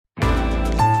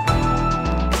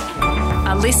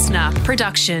listener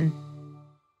production.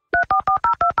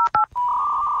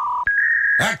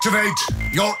 Activate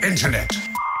your internet.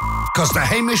 Because the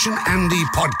Hamish and Andy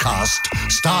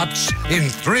podcast starts in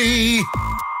 3,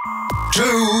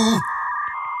 2...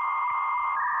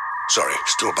 Sorry,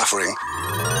 still buffering.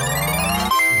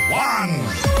 1...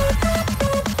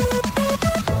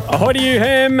 Ahoy to you,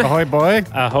 Ham. Ahoy, boy.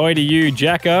 Ahoy to you,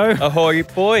 Jacko. Ahoy,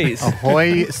 boys.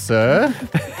 Ahoy, sir.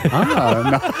 Oh,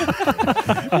 no.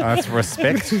 That's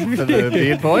respect for the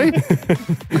beard boy.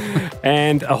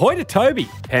 And ahoy to Toby,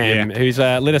 Ham, who's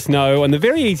let us know on the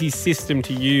very easy system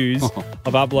to use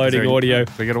of uploading audio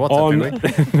we got a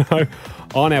WhatsApp,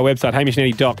 on our website,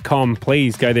 hamishandandy.com.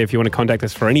 Please go there if you want to contact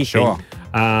us for anything. Sure.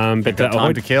 But time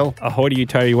ahoy to kill. Ahoy to you,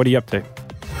 Toby. What are you up to?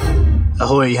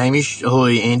 Ahoy, Hamish.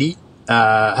 Ahoy, Andy.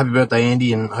 Happy birthday,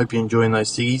 Andy, and hope you're enjoying those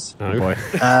ciggies. Oh, boy.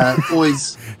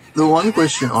 Boys, the one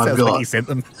question I've Sounds got like you sent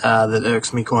them. that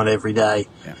irks me kind of every day.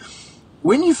 Yeah.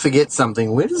 When you forget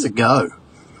something, where does it go?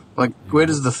 Like, where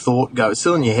does the thought go? It's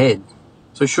still in your head.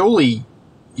 So surely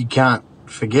you can't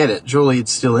forget it. Surely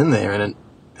it's still in there, and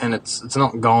it's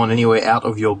not gone anywhere out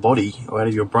of your body or out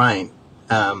of your brain.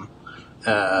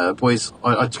 Boys,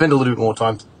 I'd spend a little bit more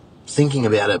time thinking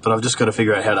about it, but I've just got to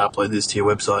figure out how to upload this to your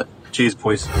website. Cheers,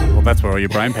 boys. Well, that's where all your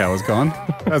brain power's gone.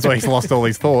 That's why he's lost all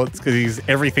his thoughts, because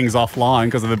everything's offline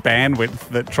because of the bandwidth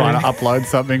that trying to upload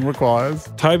something requires.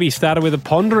 Toby started with a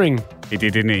pondering. He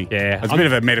did, didn't he? Yeah. It's a bit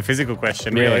of a metaphysical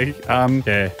question, really.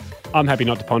 Yeah. I'm happy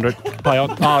not to ponder it. Play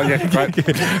on. Oh, yeah, great.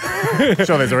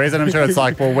 Sure, there's a reason. I'm sure it's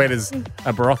like, well, where does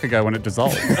a Barocca go when it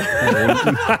dissolves?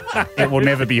 It will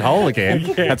never be whole again.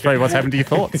 Yeah. That's probably what's happened to your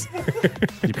thoughts.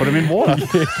 You put them in water,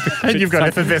 and you've got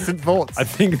effervescent thoughts. I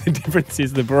think the difference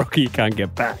is the Barocca you can't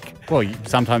get back. Well,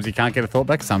 sometimes you can't get a thought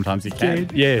back, sometimes you can.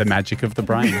 Yeah. The magic of the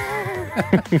brain.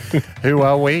 Who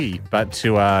are we but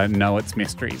to know its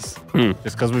mysteries?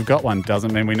 Just because we've got one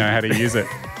doesn't mean we know how to use it.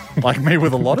 Like me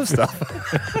with a lot of stuff.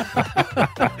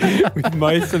 With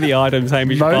most of the items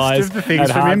Hamish buys most of the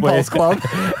things from Impulse Club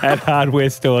at hardware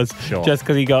stores. Sure. Just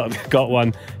because he got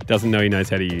one doesn't know he knows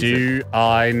how to use it. Do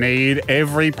I need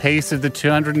every piece of the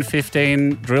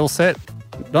 215 drill set?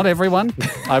 Not everyone.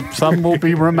 Some will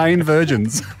remain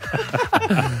virgins.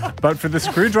 But for the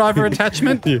screwdriver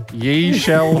attachment, ye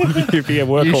shall be a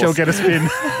workhorse. Ye shall get a spin.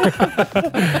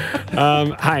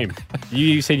 Haim,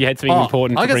 you said you had something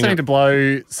important to I got bring something up. to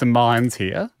blow some minds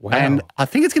here. Wow. And I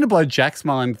think it's going to blow Jack's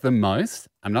mind the most.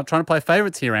 I'm not trying to play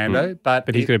favourites here, Ando, but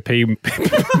But he's got a pea mind.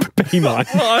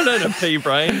 I don't have pea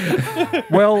brain.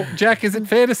 Well, Jack, is it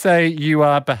fair to say you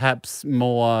are perhaps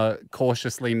more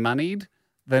cautiously moneyed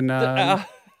than... Well,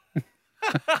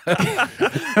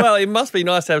 it must be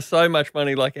nice to have so much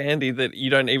money like Andy that you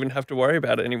don't even have to worry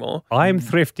about it anymore. I'm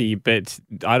thrifty, but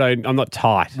I'm not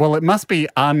tight. Well, it must be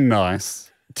unnice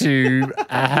to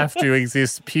have to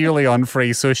exist purely on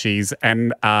free sushis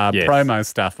and promo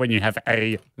stuff when you have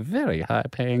a very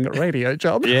high-paying radio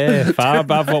job. Yeah, far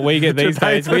above what we get these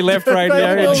days. We left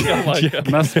radio. Oh my God.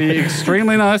 Must be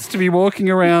extremely nice to be walking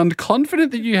around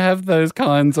confident that you have those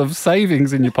kinds of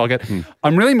savings in your pocket.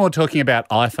 I'm really more talking about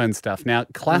iPhone stuff. Now,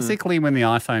 classically, when the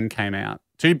iPhone came out,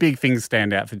 two big things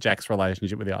stand out for Jack's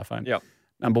relationship with the iPhone. Yep.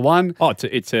 Number one. Oh,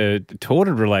 it's a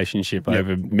tortured relationship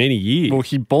over many years. Well,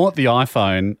 he bought the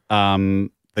iPhone,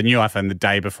 the new iPhone, the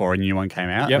day before a new one came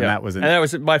out. Yep. And that was And that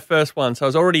was my first one, so I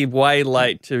was already way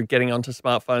late to getting onto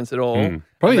smartphones at all.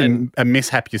 probably a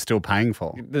mishap you're still paying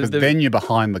for. Because then you're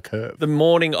behind the curve. The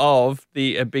morning of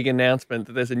a big announcement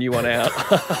that there's a new one out,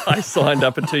 I signed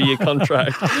up a 2-year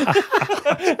contract.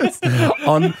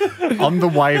 on the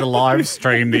way to live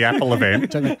stream the Apple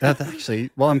event. Actually,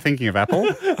 while I'm thinking of Apple,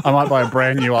 I might buy a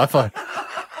brand new iPhone.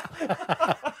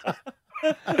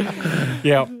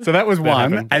 Yeah. So that was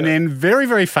one. happened. And then very,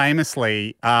 very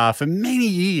famously, for many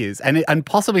years, and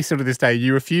possibly still to this day,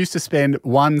 you refuse to spend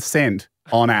 1 cent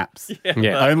on apps.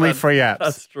 Yeah. Only free apps.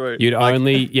 That's true. You'd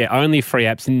only free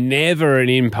apps, never an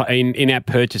in-app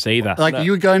purchase either. Like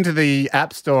you would go into the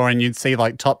app store and you'd see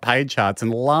like top paid charts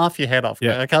and laugh your head off.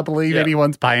 Yeah. I can't believe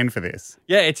anyone's paying for this.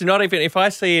 Yeah, it's not even, if I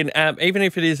see an app, even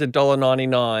if it is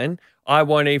 $1.99, I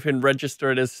won't even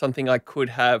register it as something I could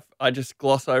have. I just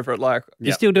gloss over it like...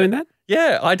 You're still doing that?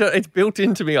 Yeah, I don't. It's built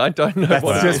into me. I don't know That's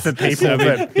what it just is. for people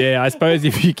that... Yeah, I suppose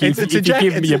if you give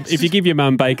if you give your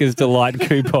mum Baker's Delight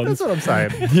coupons. That's what I'm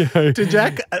saying. To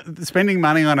Jack, spending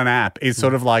money on an app is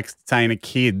sort of like saying to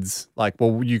kids, like,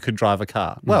 well, you could drive a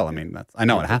car. Well, I mean, I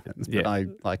know it happens, but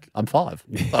I'm 5.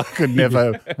 I could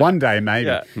never, one day maybe.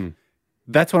 Yeah.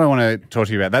 That's what I want to talk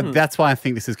to you about. That's why I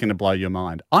think this is going to blow your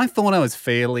mind. I thought I was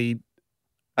fairly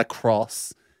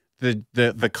across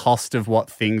the cost of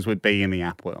what things would be in the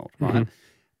app world, right?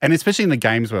 and especially in the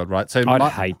games world, right? So I'd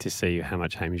hate to see how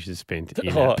much Hamish has spent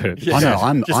in that purpose. yeah. I know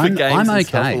I'm Just for games I'm and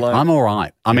stuff okay. alone. I'm all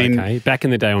right. I mean, Okay. Back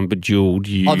in the day on Bejeweled,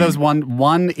 you... oh, there was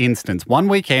one instance, one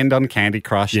weekend on Candy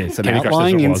Crush. Yes, It's an Candy Crush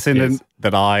outlying is what it was, incident yes.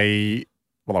 that I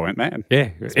went mad. Yeah.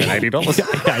 Spent $80.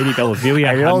 $80, nearly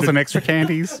 $80 $100. on extra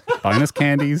candies, bonus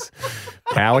candies,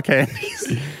 power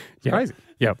candies. It's crazy.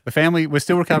 Yep. The family, we're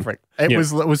still recovering. It was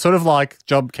sort of like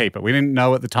JobKeeper. We didn't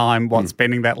know at the time what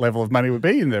spending that level of money would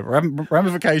be, and the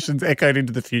ramifications echoed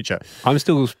into the future. I'm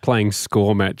still playing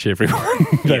Score Match, everyone,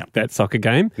 that soccer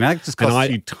game. Now it just And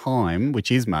costs you time,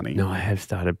 which is money. No, I have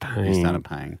started You paying started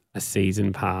paying. a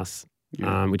season pass,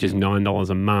 which is $9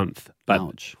 a month. But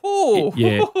Ouch. Oh,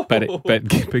 yeah, but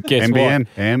guess NBN,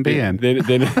 what? NBN.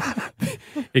 Then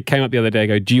it came up the other day. I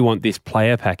go, do you want this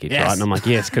player package? Yes. Right? And I'm like,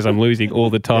 yes, because I'm losing all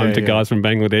the time to guys from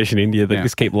Bangladesh and India that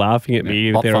just keep laughing at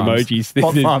me with their emojis.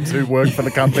 Bot farms who work for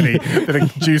the company that are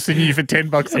juicing you for $10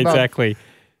 a month. Exactly.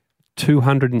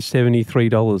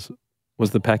 $273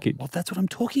 was the package. Well, that's what I'm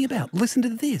talking about. Listen to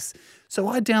this. So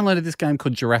I downloaded this game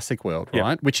called Jurassic World,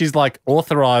 right? Which is like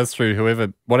authorized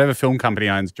through whatever film company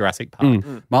owns Jurassic Park.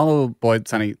 My little boy,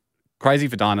 Sonny, crazy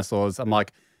for dinosaurs. I'm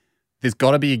like, there's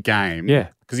got to be a game. Yeah.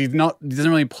 Because he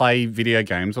doesn't really play video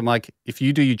games. I'm like, if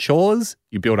you do your chores,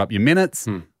 you build up your minutes,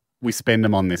 we spend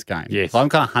them on this game. Yes. So I'm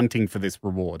kind of hunting for this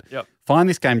reward. Yep. Find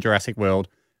this game, Jurassic World.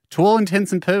 To all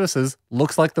intents and purposes,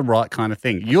 looks like the right kind of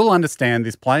thing. You'll understand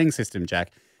this playing system,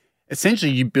 Jack.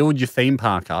 Essentially, you build your theme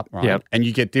park up, right? Yep. And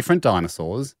you get different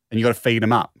dinosaurs, and you got to feed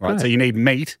them up, right? So you need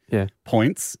meat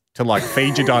points to like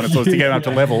feed your dinosaurs to get them up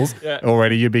to levels.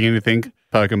 Already, you're beginning to think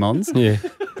Pokemons. Yeah.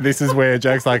 This is where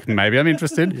Jack's like, maybe I'm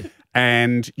interested.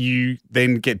 And you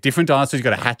then get different dinosaurs. You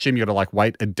got to hatch them. You got to like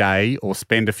wait a day or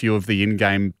spend a few of the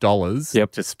in-game dollars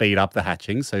to speed up the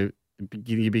hatching. So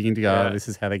you begin to go, oh, this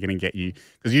is how they're going to get you.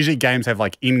 Because usually games have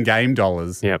like in-game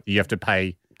dollars. You have to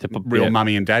pay real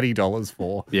mummy and daddy dollars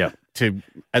for.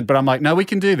 But I'm like, no, we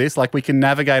can do this. Like we can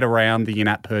navigate around the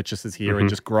in-app purchases here and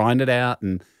just grind it out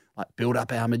and like build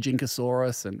up our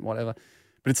Majinkosaurus and whatever.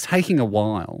 But it's taking a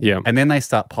while. And then they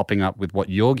start popping up with what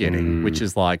you're getting, which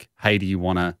is like, hey, do you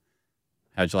want to,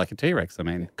 how'd you like a T-Rex? I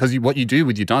mean, because what you do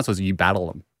with your dinosaurs is you battle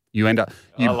them. You end up.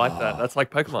 I like that. That's like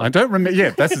Pokemon. I don't remember.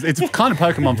 Yeah, it's kind of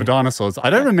Pokemon for dinosaurs. I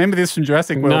don't remember this from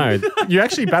Jurassic World. No. You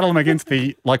actually battle them against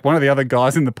one of the other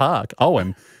guys in the park,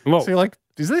 Owen. Well, so you're like,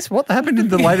 is this what happened in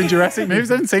the later Jurassic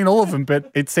movies? I haven't seen all of them,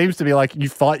 but it seems to be like you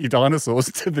fight your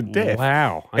dinosaurs to the death.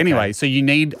 Wow. Okay. Anyway, so you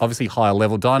need obviously higher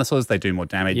level dinosaurs. They do more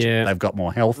damage. They've got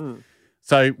more health.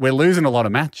 So we're losing a lot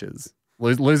of matches,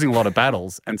 losing a lot of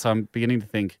battles. And so I'm beginning to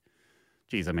think,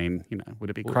 geez, I mean, would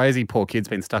it be crazy? Poor kids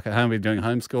been stuck at home, been doing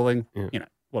homeschooling.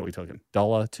 What are we talking?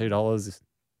 $1, $2?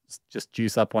 Just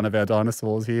juice up one of our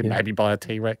dinosaurs here, maybe buy a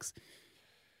T-Rex.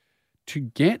 To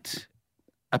get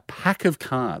a pack of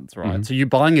cards, right? So you're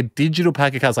buying a digital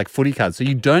pack of cards like footy cards. So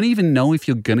you don't even know if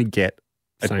you're going to get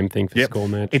same thing for Score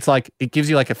Match. It's like it gives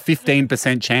you like a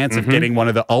 15% chance of getting one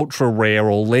of the ultra rare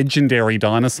or legendary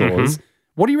dinosaurs.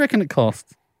 What do you reckon it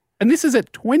costs? And this is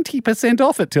at 20%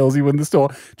 off, it tells you in the store.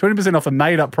 20% off a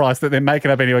made-up price that they're making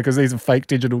up anyway because these are fake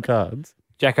digital cards.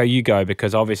 Jacko, you go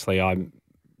because obviously I'm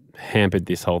hampered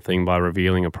this whole thing by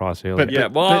revealing a price earlier.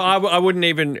 I wouldn't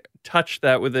even touch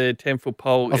that with a 10-foot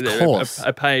pole. Of course.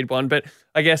 A paid one. But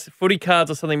I guess footy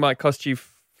cards or something might cost you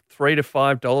 $3 to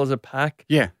 $5 a pack.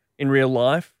 Yeah. In real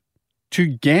life. To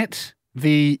get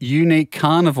the unique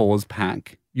carnivores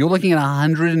pack, you're looking at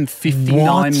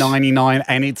 $159.99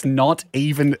 and it's not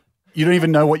even, you don't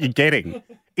even know what you're getting.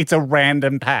 It's a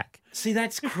random pack. See,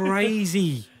 that's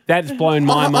crazy. That's blown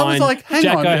my mind. I was like,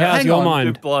 Jacko, how's your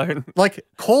mind? Blown. Like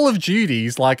Call of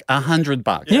Duty's like $100,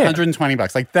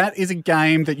 $120. Like that is a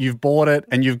game that you've bought it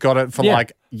and you've got it for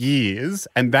like years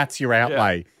and that's your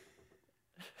outlay.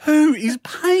 Who is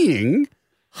paying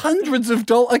hundreds of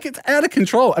dollars? Like it's out of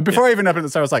control. And before I even opened the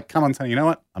store, I was like, come on, Sonny, you know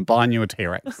what? I'm buying you a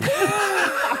T-Rex.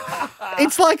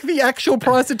 It's like the actual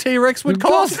price a T-Rex would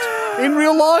cost in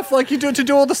real life. Like you do to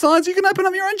do all the signs, you can open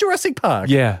up your own Jurassic Park.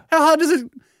 Yeah. How hard does it?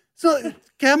 So,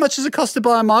 how much does it cost to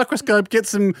buy a microscope, get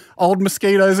some old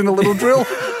mosquitoes and a little drill,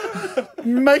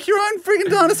 make your own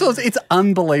freaking dinosaurs? It's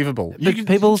unbelievable. But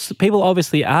people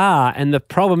obviously are, and the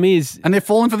problem is, And they're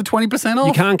falling for the 20% off.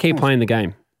 you can't keep playing the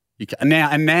game. You can, now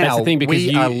That's the thing because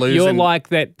we are losing. you're like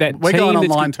that We're team going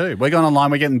that's- online too. We're going online.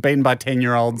 We're getting beaten by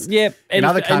 10-year-olds Yep, in and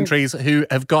other if- countries who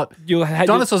have got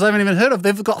dinosaurs I haven't even heard of.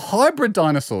 They've got hybrid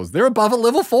dinosaurs. They're above at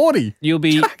level 40. You'll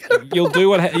do what? Can you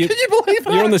believe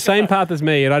that? You're on the same path as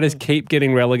me, and I just keep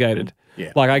getting relegated.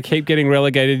 Yeah. Like I keep getting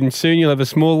relegated, and soon you'll have a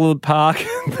small little park,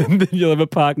 and then you'll have a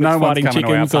park that's No one's fighting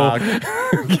coming to our chickens.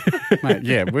 park. Mate,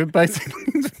 yeah, we're basically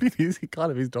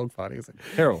kind of his dog fighting. It's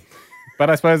terrible. But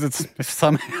I suppose it's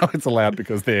somehow it's allowed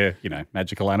because they're,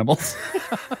 magical animals.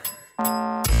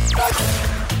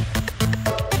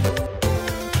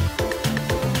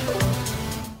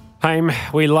 Haim,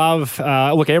 we love,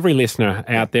 every listener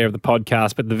out there of the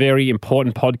podcast, but the very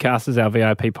important podcasters, our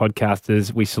VIP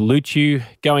podcasters, we salute you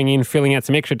going in, filling out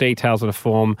some extra details on a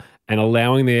form and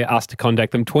allowing us to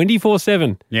contact them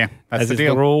 24/7. Yeah, that's as the is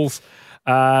deal. the rules.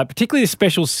 Particularly the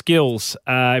special skills,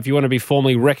 if you want to be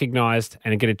formally recognised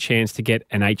and get a chance to get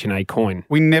an H&A coin.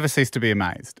 We never cease to be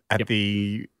amazed at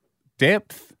the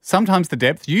depth, sometimes the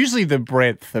depth, usually the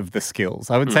breadth of the skills.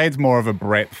 I would say it's more of a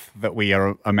breadth that we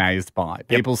are amazed by.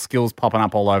 People's skills popping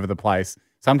up all over the place.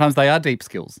 Sometimes they are deep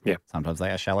skills. Yep. Sometimes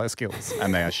they are shallow skills,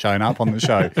 and they are shown up on the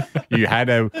show. You had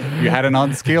an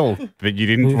odd skill, but you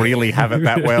didn't really have it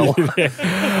that well.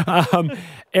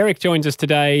 Eric joins us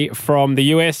today from the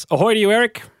US. Ahoy to you,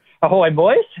 Eric. Ahoy,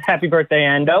 boys. Happy birthday,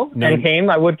 Ando. No. And Haim,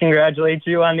 I would congratulate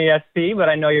you on the SP, but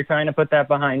I know you're trying to put that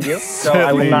behind you. So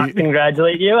I will not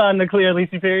congratulate you on the clearly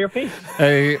superior piece.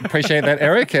 I appreciate that,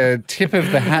 Eric. A tip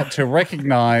of the hat to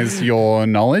recognise your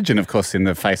knowledge. And, of course, in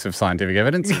the face of scientific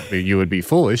evidence, you would be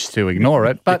foolish to ignore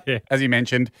it. But, as you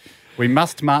mentioned, we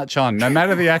must march on. No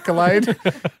matter the accolade,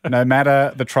 no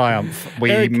matter the triumph,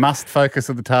 we Eric, must focus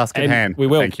on the task at hand. We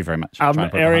will. Thank you very much. Try and put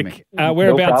it behind me.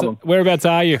 Eric, problem. whereabouts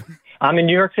are you? I'm in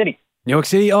New York City. New York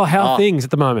City? Oh, how are things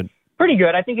at the moment? Pretty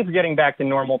good. I think it's getting back to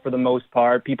normal for the most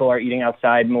part. People are eating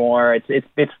outside more.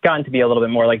 It's gotten to be a little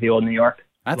bit more like the old New York.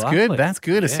 That's Lovely. good. That's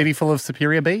good. A city full of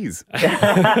superior bees.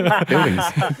 Buildings.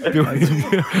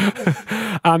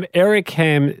 Eric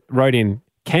Ham wrote in,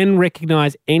 can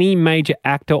recognise any major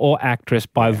actor or actress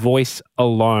by voice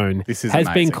alone. This is has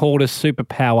been amazing. called a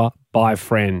superpower by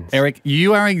friends. Eric,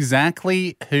 you are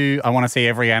exactly who I want to see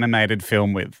every animated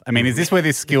film with. I mean, is this where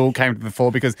this skill came to the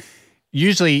fore? Because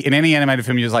usually in any animated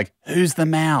film, you're just like, who's the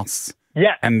mouse?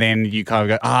 Yeah. And then you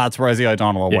kind of go, it's Rosie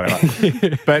O'Donnell or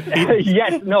whatever. But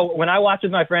Yes. No, when I watch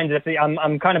with my friends,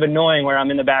 I'm kind of annoying where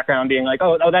I'm in the background being like,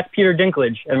 oh, that's Peter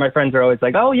Dinklage. And my friends are always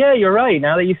like, oh, yeah, you're right.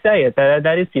 Now that you say it,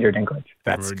 that is Peter Dinklage.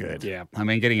 that's good. Yeah. I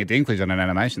mean, getting a Dinklage on an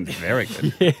animation is very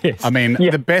good. Yes. I mean,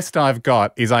 the best I've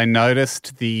got is I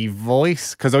noticed the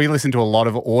voice, because we listen to a lot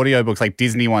of audiobooks, like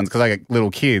Disney ones, because I got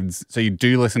little kids. So you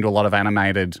do listen to a lot of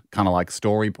animated kind of like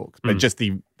storybooks, but just they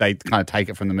kind of take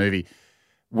it from the movie.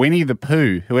 Winnie the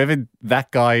Pooh, whoever that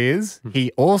guy is,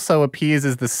 he also appears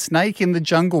as the snake in the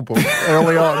Jungle Book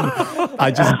early on.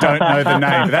 I just don't know the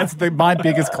name. That's my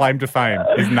biggest claim to fame,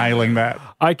 is nailing that.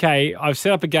 Okay, I've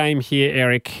set up a game here,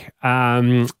 Eric.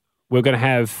 We're going to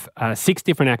have 6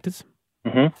 different actors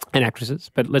and actresses,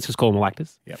 but let's just call them all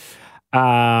actors. Yep.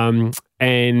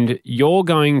 And you're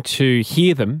going to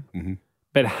hear them,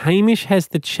 but Hamish has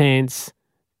the chance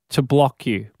to block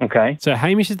you. Okay. So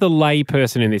Hamish is the lay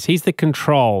person in this. He's the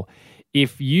control.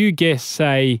 If you guess,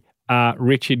 say,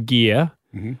 Richard Gere,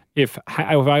 if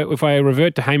I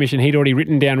revert to Hamish and he'd already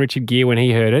written down Richard Gere when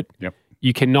he heard it,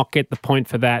 you cannot get the point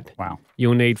for that. Wow.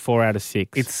 You'll need 4 out of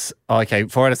 6. It's okay,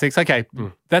 4 out of 6. Okay,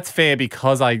 that's fair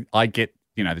because I get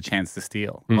the chance to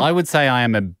steal. I would say I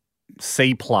am a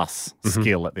C+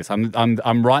 skill at this.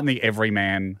 I'm right in the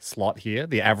everyman slot here.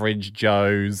 The average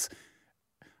Joe's.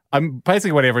 I'm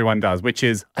basically what everyone does, which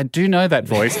is I do know that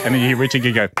voice, and then you hear Richard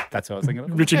Gere go, that's what I was thinking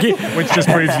of. Richard Gere. Which just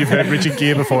proves you've heard Richard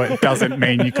Gere before. It doesn't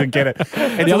mean you could get it.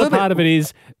 The other part of it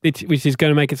is, which is going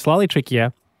to make it slightly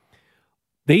trickier,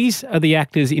 these are the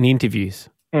actors in interviews.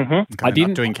 I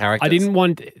didn't doing characters. I didn't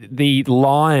want the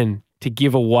line to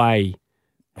give away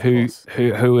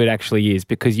who it actually is,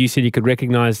 because you said you could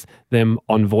recognise them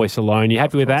on voice alone. You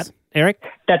happy with that, Eric?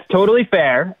 That's totally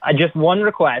fair. I just one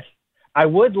request. I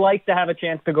would like to have a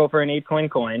chance to go for an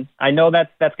 8-coin. I know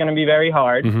that's going to be very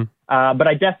hard, but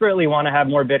I desperately want to have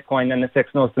more Bitcoin than the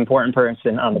 6th most important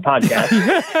person on the podcast.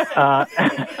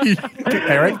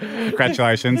 Eric,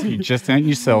 congratulations. You just earned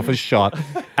yourself a shot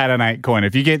at an 8-coin.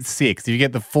 If you get 6, if you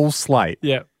get the full slate,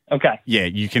 Okay. yeah,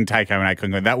 you can take home an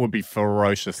 8-coin. That would be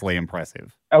ferociously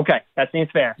impressive. Okay. That seems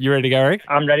fair. You ready to go, Eric?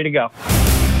 I'm ready to go.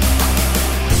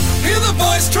 Hear the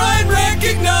voice, try and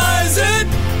recognize it.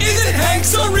 Is it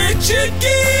Hanks or Richard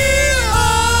Gere?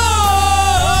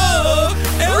 Oh,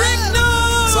 Eric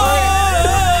knows.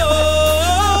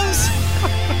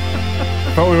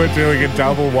 Thought we were doing a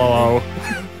double wallow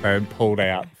and pulled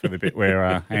out for the bit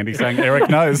where Andy's saying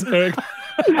Eric knows.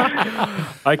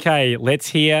 Okay, let's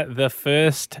hear the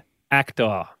first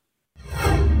actor.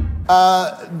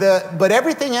 But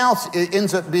everything else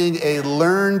ends up being a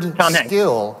learned Tom Hanks.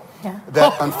 skill.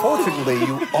 that unfortunately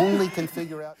you only can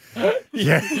figure out.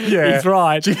 Yeah. He's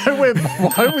right. Do you know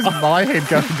why was my head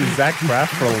going to Zach Braff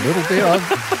for a little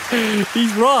bit?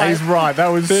 He's right. He's right. That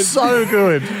was so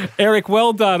good. Eric,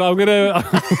 well done. I'm going to...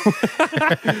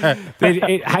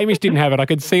 Hamish didn't have it. I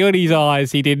could see on his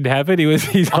eyes he didn't have it.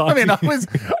 His I eyes. mean, I was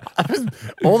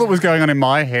all that was going on in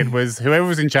my head was whoever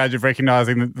was in charge of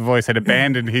recognising the voice had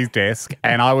abandoned his desk,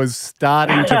 and I was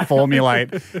starting to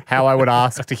formulate how I would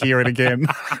ask to hear it again.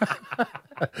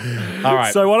 All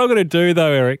right. So what I'm going to do,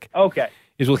 though, Eric, Okay.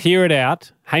 is we'll hear it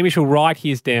out. Hamish will write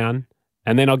his down,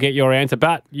 and then I'll get your answer.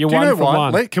 But you're Do you one know for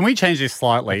what? one. Can we change this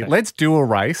slightly? Okay. Let's do a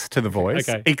race to the voice,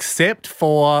 except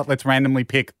for let's randomly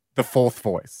pick the fourth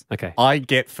voice. Okay. I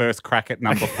get first crack at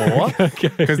number 4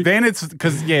 because then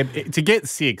to get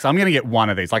 6, I'm going to get one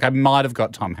of these. Like I might have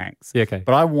got Tom Hanks. Yeah, okay.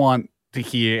 But I want to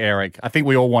hear Eric. I think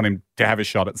we all want him to have a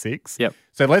shot at 6. Yep.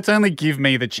 So let's only give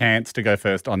me the chance to go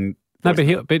first on. No,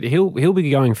 but he'll be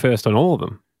going first on all of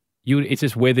them. It's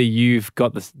just whether you've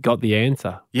got the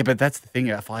answer. Yeah, but that's the thing.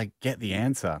 If I get the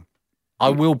answer, I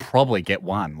will probably get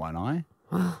one, won't I?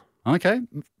 Okay.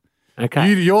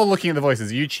 Okay. You're looking at the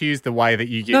voices. You choose the way that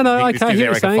you get. No, this gives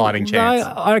Eric a fighting chance.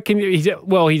 No, I reckon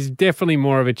he's definitely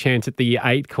more of a chance at the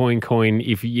 8 coin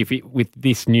if with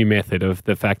this new method of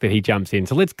the fact that he jumps in.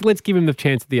 So let's give him the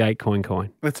chance at the 8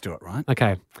 coin. Let's do it, right?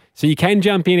 Okay. So you can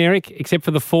jump in, Eric, except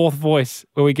for the fourth voice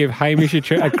where we give Hamish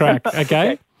a crack.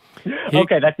 Okay.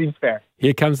 Okay, that seems fair.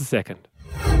 Here comes the second.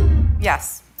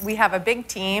 Yes, we have a big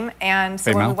team, and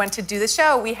so when Female? we went to do the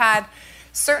show, we had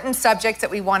certain subjects that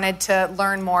we wanted to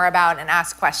learn more about and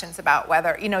ask questions about,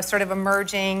 whether, sort of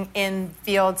emerging in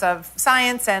fields of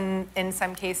science and, in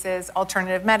some cases,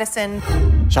 alternative medicine.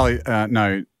 Charlie,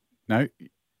 no.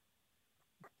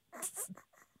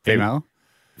 Female.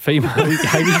 Female.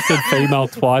 Hamish said female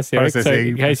twice, Eric. So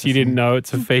in case you didn't know,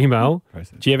 it's a female.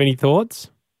 Do you have any thoughts?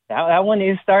 That one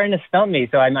is starting to stump me,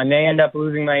 so I may end up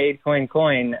losing my 8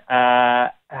 coin.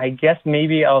 I guess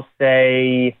maybe I'll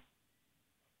say...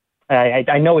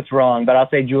 I know it's wrong, but I'll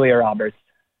say Julia Roberts.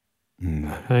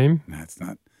 Haim? That's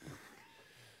not.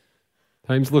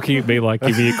 Haim's looking at me like,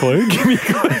 give me a clue. Give me a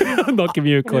clue. I'm not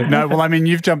giving you a clue. No, well, I mean,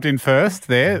 you've jumped in first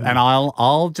there, and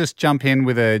I'll just jump in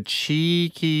with a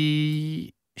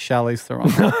cheeky Charlize Theron.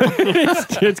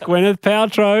 it's Gwyneth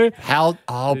Paltrow.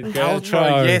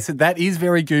 Paltrow. Yes, that is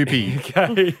very goopy.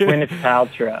 Okay. Gwyneth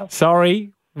Paltrow.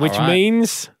 Sorry, which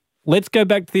means let's go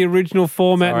back to the original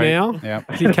format now. Yep.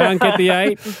 If you can't get the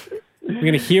 8, we're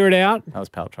going to hear it out. That was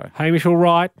Paltrow. Hamish will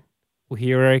write. We'll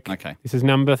hear Eric. Okay. This is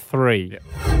number 3. Yep.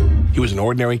 He was an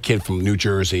ordinary kid from New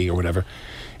Jersey or whatever,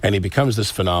 and he becomes this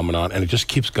phenomenon, and it just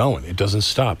keeps going. It doesn't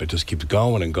stop. It just keeps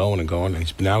going and going and going. And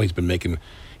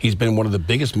he's been one of the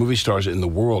biggest movie stars in the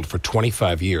world for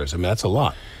 25 years. I mean, that's a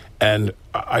lot. And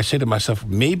I say to myself,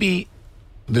 maybe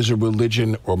there's a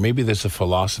religion or maybe there's a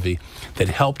philosophy that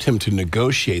helped him to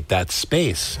negotiate that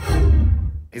space.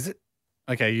 Is it?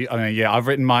 Okay, I've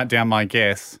written down my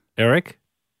guess. Eric?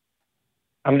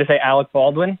 I'm going to say Alec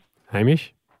Baldwin.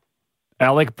 Hamish?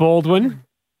 Alec Baldwin. Is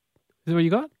that what you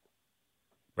got?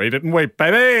 Read it and weep,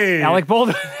 baby. Alec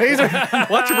Baldwin. Why'd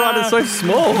you write it so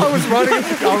small? I was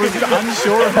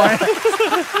unsure of my...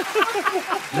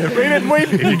 Read it and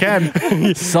weep if you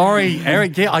can. Sorry,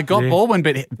 Eric. Yeah, I got Baldwin,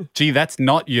 but gee, that's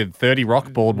not your 30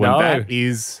 Rock Baldwin. No. That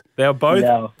is... They're both.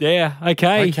 No. Yeah,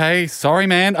 okay. Okay, sorry,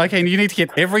 man. Okay, you need to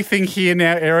get everything here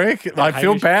now, Eric. I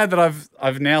feel bad that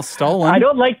I've now stolen. I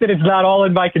don't like that it's not all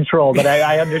in my control, but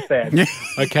I understand.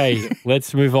 Okay,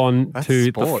 let's move on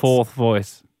to the fourth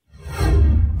voice.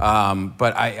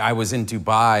 But I was in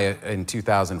Dubai in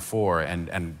 2004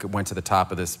 and went to the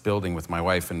top of this building with my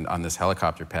wife and on this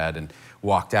helicopter pad and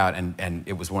walked out and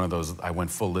it was one of those, I went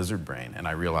full lizard brain and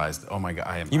I realized, oh my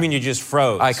God. You mean you just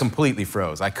froze? I completely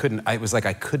froze. It was like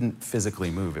I couldn't physically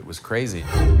move. It was crazy.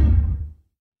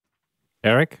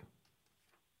 Eric?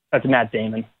 That's Matt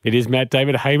Damon. It is Matt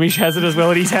Damon. Hamish has it as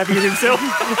well and he's happy with himself.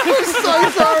 I'm so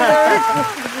sorry,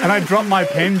 Eric. And I dropped my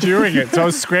pen during it, so I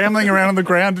was scrambling around on the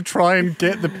ground to try and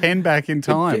get the pen back in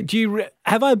time.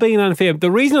 Have I been unfair?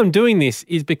 The reason I'm doing this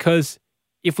is because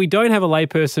if we don't have a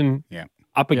layperson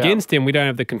up against him, we don't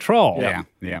have the control.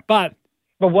 Yeah. But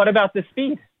what about the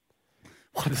speed?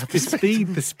 What is the speed?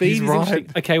 The speed He's is right.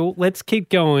 interesting. Okay, well, let's keep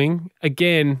going.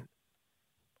 Again,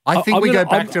 I think we go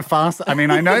back to fast. I mean,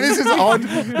 I know this is odd.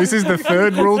 This is the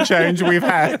third rule change we've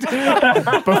had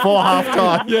before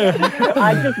halftime. Yeah.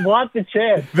 I just want the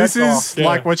chance. This is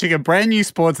like watching a brand new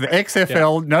sports, the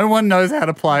XFL. No one knows how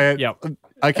to play it. Yep.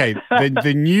 Okay,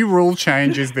 the new rule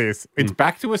change is this. It's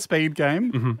back to a speed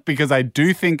game because I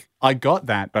do think I got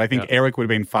that, but I think Eric would have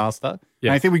been faster. Yes.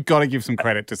 And I think we've got to give some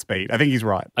credit to Speed. I think he's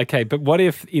right. Okay, but what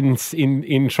if in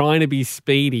trying to be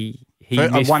speedy, he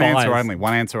misfires? One answer only.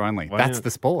 One answer only. That's the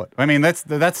sport. I mean, that's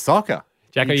soccer.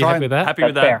 Jack, are you happy with that? Happy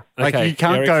with that. Like Okay, you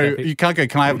can't Eric's go. happy. You can't go.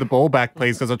 Can I have the ball back,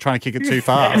 please? Because I'm trying to kick it too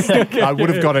fast. I would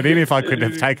have got it in if I could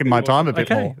have taken my time a bit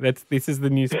more. This is the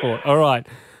new sport. All right,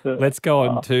 let's go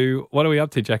on to what are we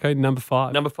up to, Jacko? Number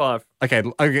 5. Number 5. Okay.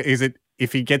 Is it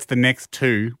if he gets the next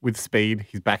 2 with Speed,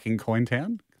 he's back in Coin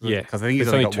Town? Yeah, because I think he's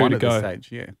there's only only got 1 2 at to this go.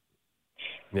 stage.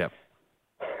 Yeah. Yep.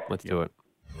 Let's do it.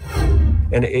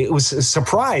 And it was a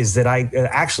surprise that I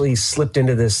actually slipped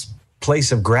into this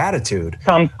place of gratitude.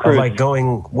 Tom Of Cruise. like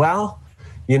going, well,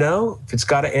 if it's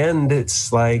got to end,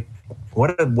 it's like,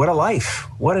 what a life.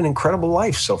 What an incredible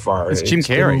life so far. It's Jim been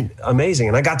Carrey. Amazing.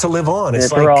 And I got to live on.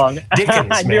 It's like wrong. Dickens,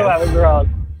 I man. knew I was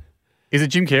wrong. Is it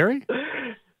Jim Carrey?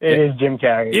 It is Jim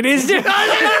Carrey. It is Jim. Speed.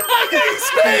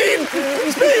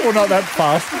 Well, not that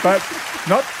fast, but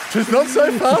not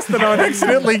so fast that I'd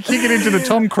accidentally kick it into the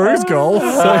Tom Cruise goal.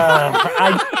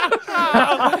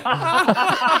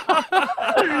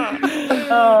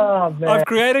 Oh, man. I've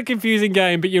created a confusing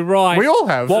game, but you're right. We all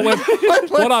have.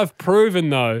 What I've proven,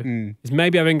 though, is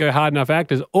maybe I didn't go hard enough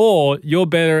actors, or you're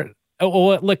better.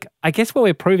 Or look, I guess what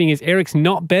we're proving is Eric's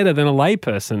not better than a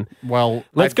layperson. Well,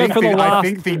 Let's go for the last. I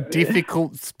think the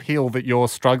difficult pill that you're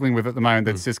struggling with at the moment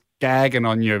that's just gagging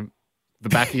on the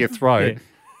back of your throat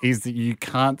is that you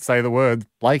can't say the word.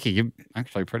 Blakey, you're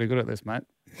actually pretty good at this, mate.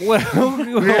 Well,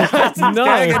 no.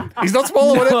 He's not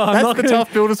swallowing it. I'm That's not the gonna-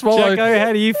 tough pill to swallow. Jacko,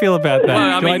 how do you feel about that?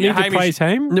 Well, Do I need to Hamish- praise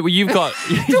him? No, you've got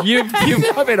you've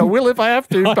I mean, I will if I have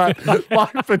to, but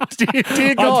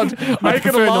dear God, make it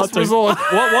a prefer last not to. resort.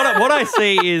 what I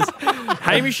see is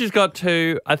Hamish has got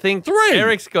 2. I think 3.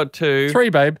 Eric's got 2. 3,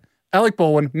 babe. Alec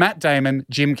Baldwin, Matt Damon,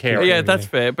 Jim Carrey. Yeah, that's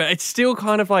fair. But it's still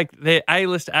kind of like they're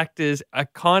A-list actors. I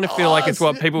kind of feel like it's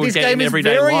what people would This get game in is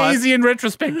everyday very life. easy in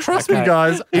retrospect. Trust me,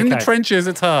 guys. In the Okay. trenches,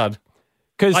 it's hard.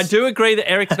 I do agree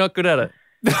that Eric's not good at it.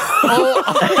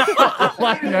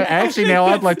 Actually, now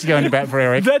I'd like to go into bat for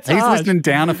Eric. That's He's hard. listening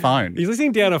down a phone. He's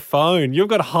listening down a phone. You've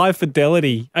got high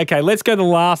fidelity. Okay, let's go to the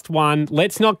last one.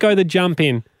 Let's not go the jump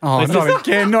in. Oh, Let's not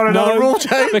again. Not another rule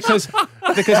change. Because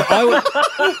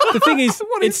the thing is,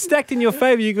 it's stacked in your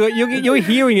favour. You're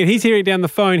hearing it. He's hearing it down the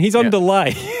phone. He's on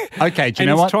delay. Okay, do you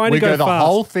And know he's what? trying to We go go the fast.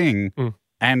 whole thing,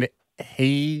 and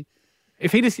he...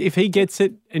 If he gets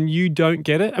it and you don't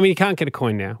get it, I mean, he can't get a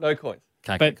coin now. No coins.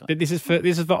 But this is for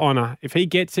honour. If he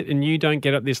gets it and you don't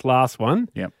get it this last one,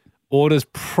 Yep. order's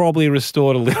probably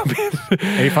restored a little bit.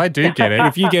 If I do get it,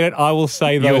 If you get it, I will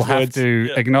say those you'll have words. to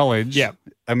acknowledge. Yeah.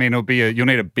 I mean, you'll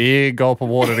need a big gulp of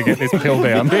water to get this pill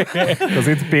down because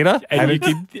it's bitter and it's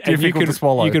difficult to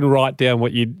swallow. You can write down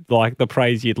what you'd like, the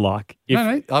praise you'd like. If,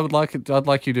 No, I would like it. I'd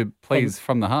like you to please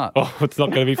from the heart. Oh, it's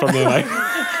not going to be from there, mate.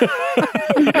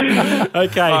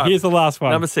 Okay, here's the last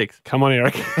one. Number 6. Come on,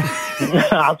 Eric.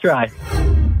 I'll try.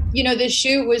 The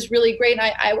shoot was really great.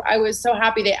 And I was so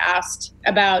happy they asked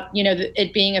about,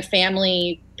 it being a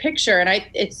family picture. And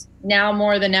it's now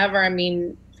more than ever. I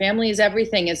mean, family is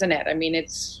everything, isn't it? I mean,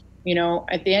 it's,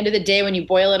 at the end of the day, when you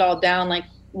boil it all down, like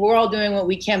we're all doing what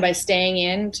we can by staying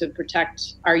in to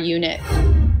protect our unit.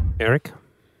 Eric,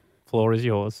 floor is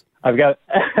yours. I've got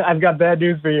bad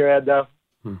news for you, Ed, though.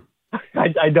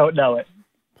 I don't know it.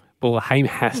 Well, Haim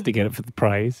has to get it for the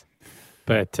praise.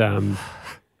 But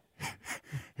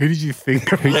Who did you think?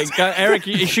 Yeah, Eric,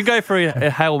 you should go for a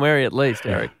Hail Mary at least,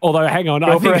 Eric. although, hang on, I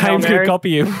Go for think a Hail Haim's going to Mary? copy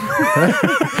you.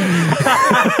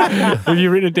 Have you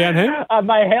written it down, Haim?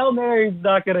 My Hail Mary's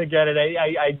not going to get it.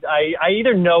 I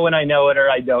either know when I know it or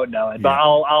I don't know it. But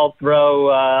I'll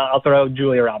throw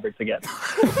Julia Roberts again.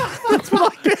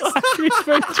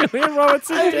 Julia Roberts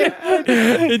again.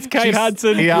 It's Kate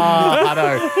Hudson. Yeah, I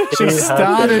know.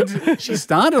 She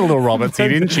started a little Robertsy,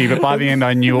 didn't she? But by the end,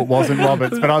 I knew it wasn't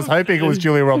Roberts. But I was hoping it was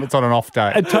Julia Roberts on an off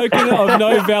day. A token of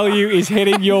no value is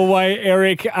heading your way,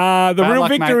 Eric. The real luck,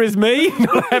 victor mate. is me,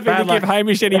 not having Bad to luck. give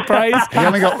Hamish any praise.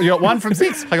 You got 1 from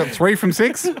 6. I got 3 from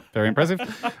 6. Very impressive.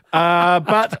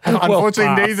 But unfortunately,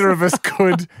 passed. neither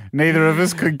of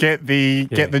us could get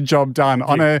the job done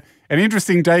on an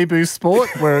interesting debut sport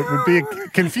where it would be a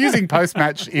confusing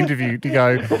post-match interview to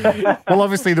go, well,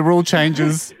 obviously the rule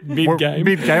changes Mid-game.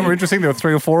 Mid-game were interesting. There were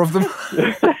 3 or 4 of them.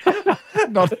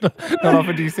 Not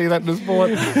often do you see that in the sport.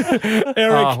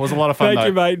 Eric, it was a lot of fun, thank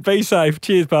you, though. mate. Be safe.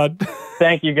 Cheers, bud.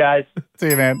 Thank you, guys. See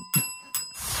you, man.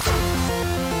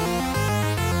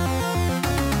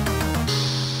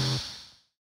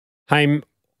 Haim,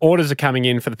 orders are coming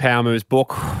in for the Power Moves book.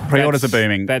 Pre-orders That's- are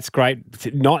booming. That's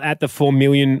great. Not at the 4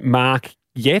 million mark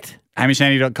yet.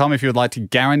 HamishAndy.com if you would like to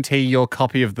guarantee your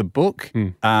copy of the book.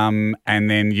 And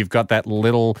then you've got that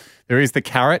little, there is the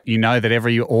carrot. You know that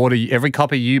every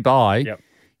copy you buy,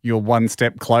 you're one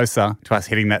step closer to us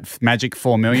hitting that magic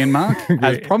 4 million mark,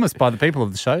 as promised by the people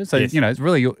of the show. So, it's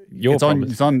really it's on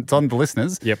the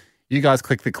listeners. Yep. You guys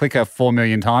click the clicker 4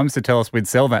 million times to tell us we'd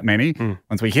sell that many.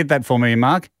 Once we hit that 4 million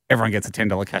mark, everyone gets a $10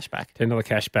 cashback. $10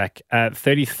 cashback.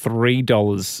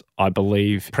 $33, I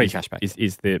believe. Pre-cashback.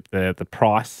 Is the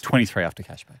price. 23 after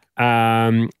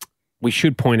cashback. We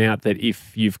should point out that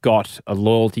if you've got a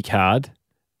loyalty card,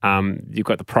 you've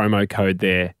got the promo code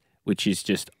there, which is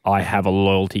just, I have a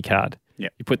loyalty card. Yeah.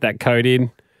 You put that code in.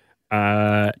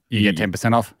 You get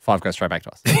 10% off. 5 goes straight back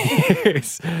to us.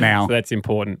 Yes. Now, so that's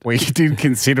important. We did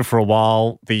consider for a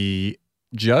while the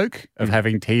joke of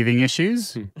having teething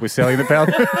issues with selling the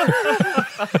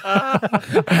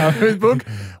Food book.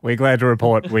 We're glad to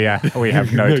report we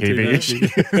have no teething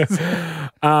issues.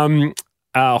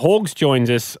 Hogs joins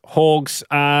us. Hogs,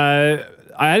 I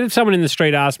had someone in the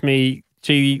street ask me,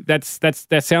 gee, that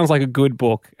sounds like a good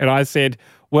book. And I said,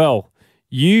 well,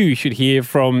 you should hear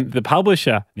from the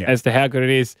publisher as to how good it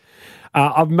is.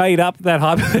 I've made up that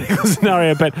hypothetical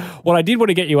scenario, but what I did want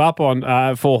to get you up on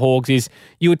for Hogs is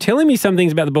you were telling me some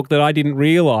things about the book that I didn't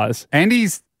realise.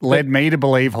 Andy's led me to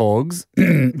believe, Hogs,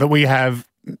 that we have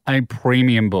a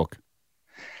premium book.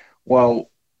 Well,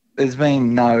 there's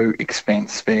been no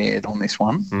expense spared on this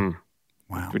one.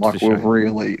 Wow. Like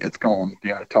it's gone,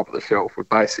 top of the shelf. We're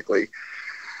basically...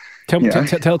 Tell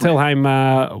Haim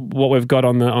what we've got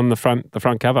on the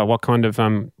front cover. What kind of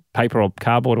paper or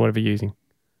cardboard or whatever you're using?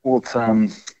 Well, it's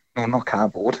not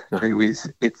cardboard. It's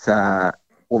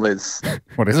there's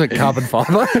what is it? Carbon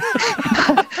fibre?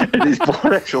 It is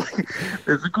board actually.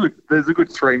 There's a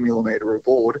good 3 millimeter of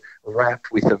board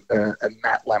wrapped with a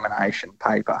matte lamination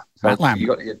paper. So matte lam.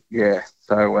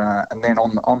 So and then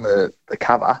on the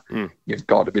cover, you've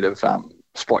got a bit of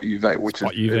spot UV, which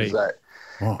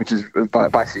is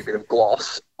basically a bit of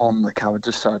gloss on the cover,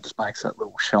 just so it just makes that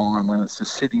little shine when it's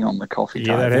just sitting on the coffee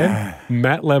table. That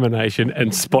matte lamination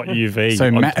and spot UV.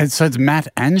 So it's matte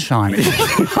and shiny.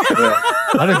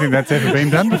 I don't think that's ever been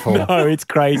done before. No, it's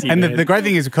crazy. And the great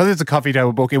thing is, because it's a coffee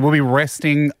table book, it will be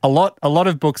resting. A lot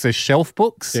of books are shelf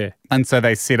books, and so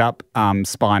they sit up,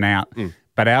 spine out.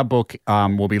 But our book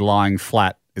will be lying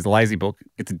flat. Is a lazy book.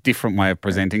 It's a different way of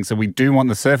presenting. So we do want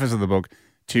the surface of the book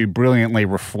to brilliantly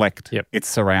reflect its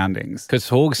surroundings. Because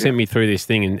Hawg sent me through this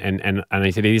thing and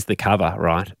he said, it is the cover,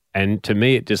 right? And to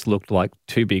me, it just looked like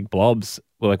two big blobs,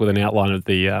 like with an outline of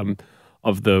the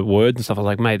words and stuff. I was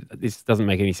like, mate, this doesn't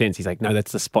make any sense. He's like, no,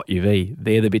 that's the spot UV.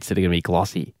 They're the bits that are going to be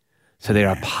glossy. So there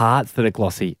are parts that are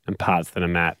glossy and parts that are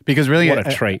matte. Because really, what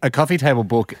a treat. A coffee table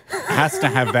book has to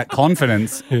have that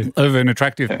confidence of an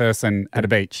attractive person at a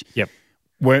beach. Yep.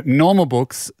 Where normal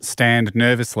books stand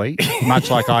nervously, much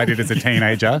like I did as a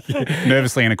teenager,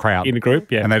 nervously in a crowd. In a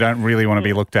group, and they don't really want to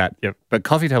be looked at. Yep. But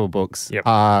coffee table books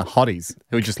are hotties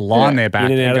who just lie on their back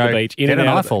in and out go, of the beach. Get an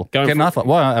eyeful. Get an eyeful.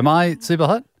 Well, am I super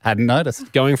hot? Hadn't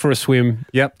noticed. Going for a swim.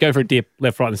 Yep. Go for a dip,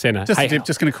 left, right and centre. Just a dip,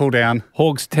 just going to cool down.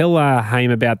 Hogs, tell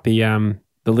Haim about the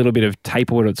little bit of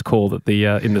tape, or what it's called, at the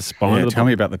in the spine. Yeah, of the tell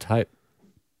me about the tape.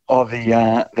 Oh, the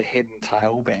head and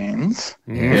tail bands.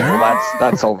 Yeah, well,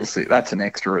 that's obviously that's an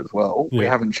extra as well. We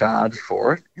haven't charged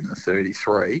for it in the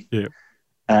 33. Yeah.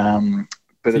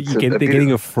 But so it's they're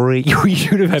getting a free. We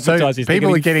should have advertised this.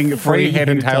 People are getting a free head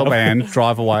and tail band.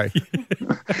 Drive away.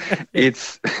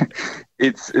 It's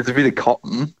a bit of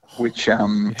cotton which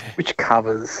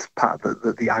covers part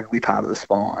of the ugly part of the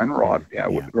spine, right?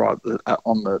 Right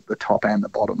on the top and the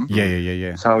bottom.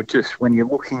 Yeah. So just when they're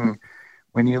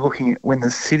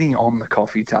sitting on the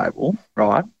coffee table,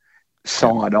 right,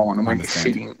 side on, and when you're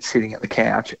sitting at the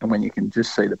couch, and when you can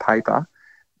just see the paper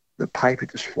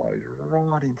just flows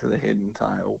right into the head and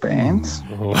tail bands.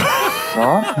 Right?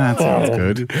 That sounds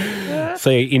good.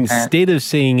 So instead of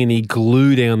seeing any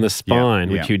glue down the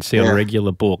spine, which you'd see on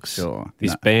regular books,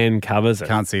 this band covers it.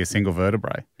 Can't see a single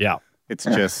vertebrae. Yeah. It's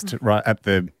just right at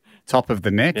the top of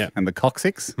the neck and the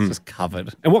coccyx, just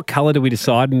covered. And what colour did we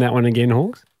decide in that one again,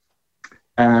 Hawks?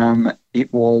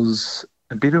 It was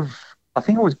a bit of, I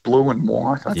think it was blue and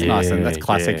white. That's nice, and that's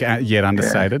classic, yet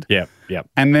understated. Yeah.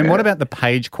 And then what about the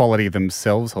page quality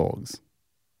themselves, Hogs?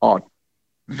 Oh,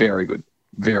 very good.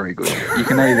 Very good. You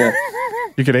can either...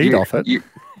 You could eat off it.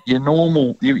 Your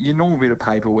normal bit of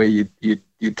paper where you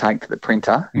take to the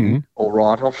printer or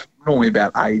write off, normally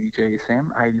about 80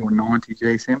 GSM, 80 or 90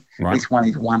 GSM. Right. This one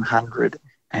is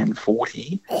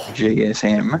 140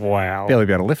 GSM. Wow. Barely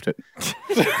be able to lift it.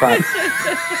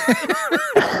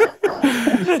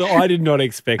 So I did not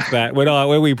expect that.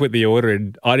 When we put the order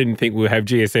in, I didn't think we'd have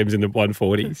GSMs in the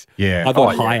 140s. Yeah. I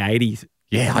thought high 80s.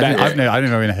 Yeah, I've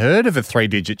never even heard of a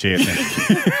 3-digit GSM.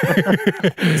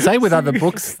 Say with other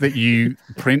books that you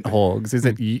print, Hogs,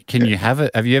 can you have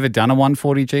it? Have you ever done a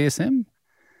 140 GSM?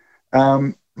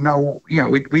 No,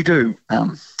 we do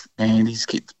Andy's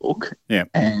kids' book. Yeah.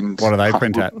 And what do they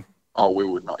print at? Oh, we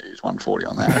would not use 140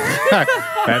 on that.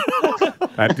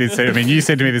 That did seem. I mean, you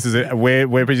said to me this is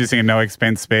we're producing a no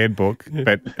expense spared book,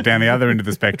 but down the other end of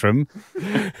the spectrum,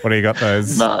 what do you got?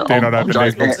 Those no, do not open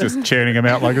these books, just churning them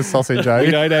out like a sausage. Eh?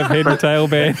 We don't have head and tail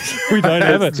bands. We don't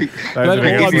have it. But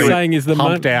all I'm saying is the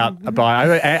pumped out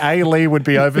by A. Lee would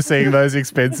be overseeing those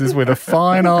expenses with a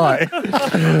fine eye.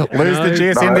 Lose the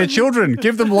GSM their children.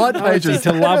 Give them light pages. It's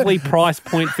a lovely price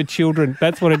point for children.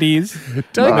 That's what it is.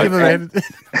 Don't give them.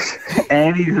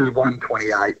 Andy's is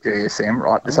 128 GSM,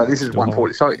 right? So this is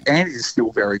 140. So Andy's is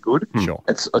still very good. Sure.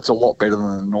 It's a lot better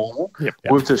than the normal. Yep.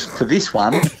 We've just, for this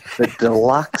one, the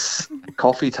deluxe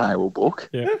coffee table book,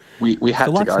 we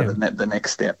have to go the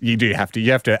next step. You do have to.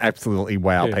 You have to absolutely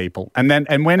wow people. And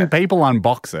when people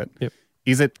unbox it,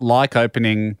 is it like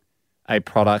opening a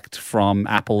product from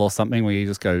Apple or something where you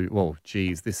just go, well,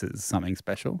 geez, this is something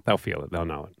special? They'll feel it. They'll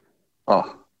know it.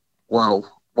 Oh, well...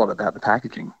 What about the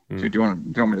packaging? Do you want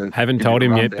me to? Haven't told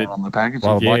him yet, but on the packaging.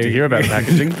 Well, I'd like to hear about the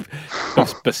packaging.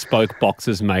 Bespoke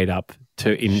boxes made up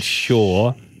to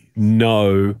ensure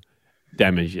no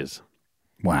damages.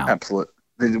 Wow, absolutely.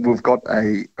 We've got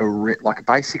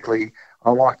basically,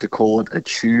 I like to call it a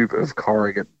tube of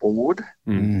corrugate board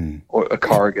or a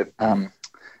corrugate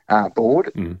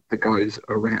board that goes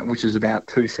around, which is about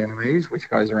 2 centimeters, which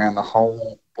goes around the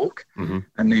whole book, and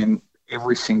then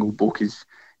every single book is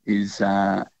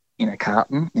in a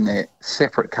carton, in a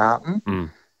separate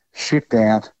carton, shipped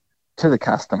out to the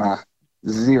customer,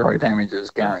 0 damages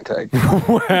guaranteed.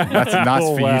 That's nice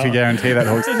for you to guarantee that,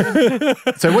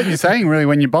 Hawks. So what you're saying really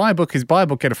when you buy a book is buy a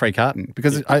book, get a free carton.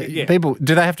 Because people,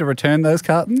 do they have to return those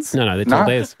cartons? No, they're all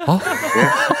theirs.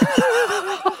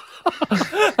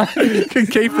 You can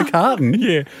keep the carton.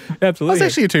 Yeah, absolutely.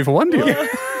 That's actually a 2-for-1 deal.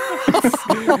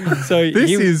 So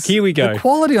here we go. The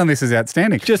quality on this is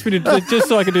outstanding. Just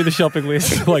so I can do the shopping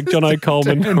list like John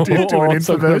O'Coleman. Do an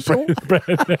infomercial.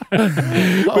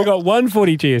 We've got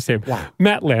 140 GSM,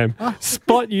 Matt Lamb,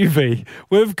 Spot UV.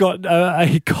 We've got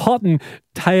a cotton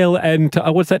tail and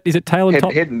what's that? Is it tail and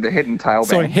top? Head and tail band.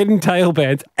 Sorry, head and tail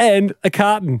bands and a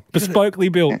carton,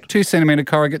 bespokely built. 2 centimetre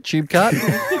corrugate tube carton.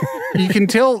 You can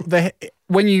tell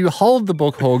when you hold the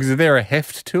book, Hogs, is there a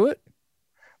heft to it?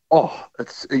 Oh,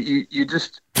 it's you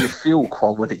feel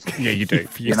quality. Yeah, you do.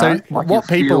 So what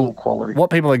people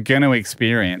are going to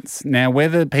experience now,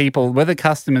 whether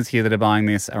customers here that are buying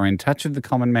this are in touch with the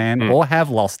common man or have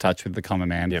lost touch with the common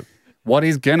man, what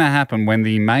is going to happen when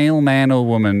the mailman or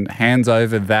woman hands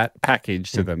over that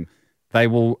package to them? They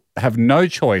will have no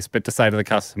choice but to say to the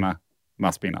customer,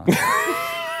 "Must be nice."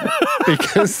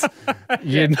 Because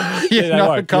you're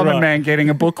not a common man getting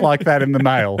a book like that in the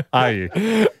mail, are you?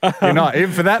 You're not.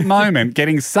 For that moment,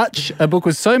 getting such a book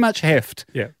with so much heft,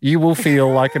 you will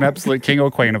feel like an absolute king or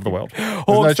queen of the world.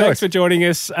 Thanks for joining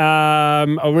us. I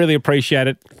really appreciate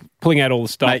it. Pulling out all the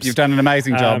stops. Mate, you've done an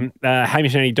amazing job.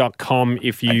 HamishAndy.com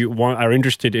if you are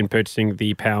interested in purchasing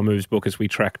the Power Moves book as we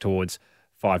track towards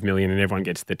 5 million and everyone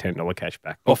gets the $10 cash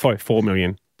back. Or 4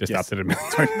 million. Just up to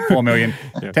the 4 million.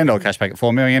 $10 cash back at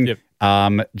 4 million.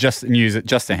 Yep. Just use it,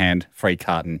 just a hand, free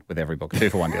carton with every book.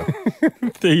 2-for-1 deal.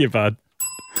 See you, bud.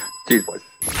 Cheers, boys.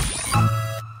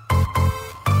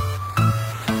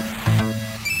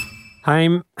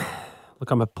 Haim, look,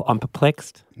 I'm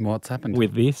perplexed. What's happened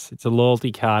with this? It's a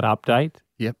loyalty card update.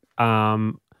 Yep.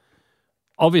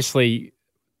 Obviously,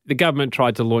 the government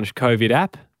tried to launch COVID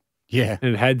app. Yeah.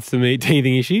 And it had some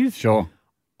teething issues. Sure.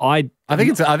 I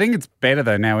think it's better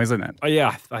though now, isn't it? Oh,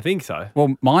 yeah, I think so.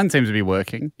 Well, mine seems to be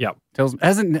working. Yep.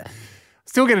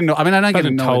 Still get annoyed. I mean, I don't get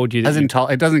annoyed. Told you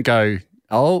it doesn't go,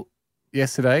 oh,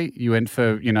 yesterday you went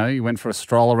for a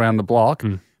stroll around the block.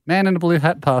 Man in a blue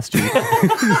hat passed you.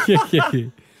 yeah.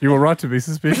 You were right to be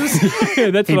suspicious.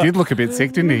 He did look a bit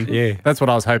sick, didn't he? Yeah. That's what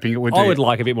I was hoping it would do. I would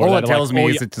like a bit more All of that. It tells me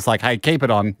is it's just like, hey, keep it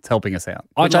on. It's helping us out.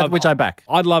 Which I back.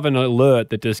 I'd love an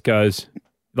alert that just goes,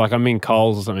 like I'm in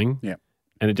Coles or something. Yeah.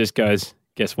 And it just goes,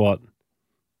 guess what?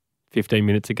 15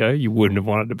 minutes ago, you wouldn't have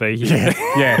wanted to be here.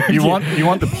 Yeah. You want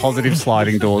the positive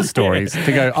sliding doors stories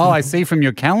to go, oh, I see from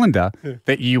your calendar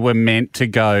that you were meant to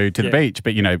go to the beach,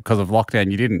 but, because of lockdown,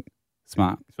 you didn't.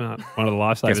 Smart. One of the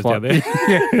lifesavers down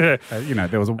there.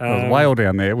 There was a whale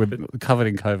down there covered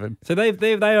in COVID. So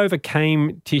they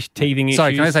overcame teething issues.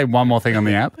 Sorry, can I say one more thing on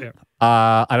the app? Yeah.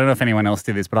 I don't know if anyone else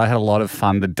did this, but I had a lot of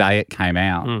fun the day it came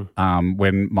out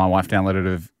when my wife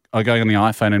downloaded going on the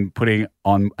iPhone and putting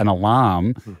on an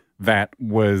alarm that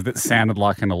sounded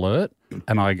like an alert.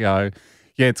 And I go,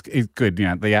 yeah, it's good. You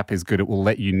know, the app is good. It will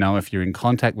let you know if you're in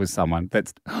contact with someone.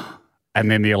 And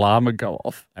then the alarm would go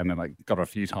off, and then I got it a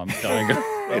few times going.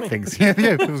 Things. Yeah,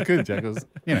 it was good, Jack. It was,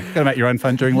 got to make your own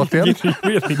fun during lockdown. You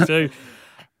really do.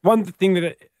 One thing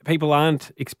that people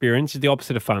aren't experiencing is the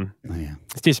opposite of fun. Oh, yeah.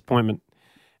 It's disappointment.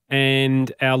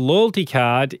 And our loyalty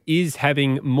card is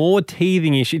having more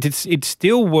teething issues. It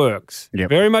still works. Yep.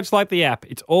 Very much like the app.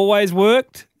 It's always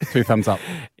worked. 2 thumbs up.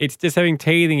 It's just having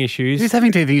teething issues. It's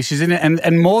having teething issues in it,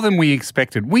 and more than we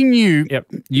expected. We knew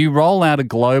you roll out a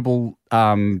global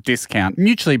discount,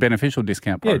 mutually beneficial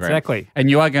discount program. Yeah, exactly. And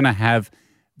you are going to have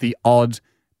the odd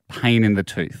pain in the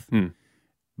tooth.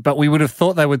 But we would have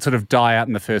thought they would sort of die out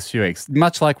in the first few weeks,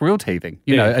 much like real teething.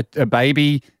 You know, a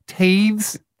baby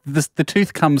teethes, the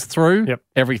tooth comes through,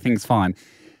 everything's fine.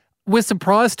 We're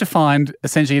surprised to find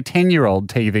essentially a 10-year-old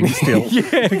teething still.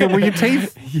 Well, your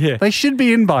teeth, they should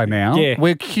be in by now.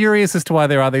 We're curious as to why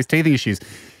there are these teething issues.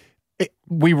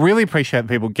 We really appreciate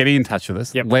people getting in touch with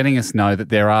us, letting us know that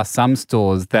there are some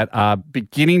stores that are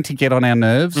beginning to get on our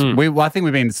nerves. I think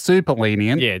we've been super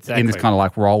lenient in this kind of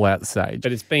like rollout stage.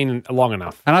 But it's been long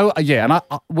enough. And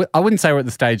I wouldn't say we're at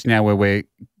the stage now where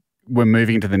we're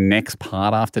moving to the next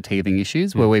part after teething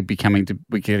issues, where we're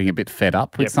getting a bit fed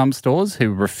up with some stores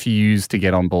who refuse to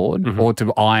get on board or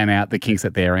to iron out the kinks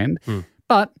at their end.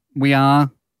 But we're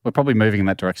probably moving in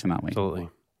that direction, aren't we? Absolutely.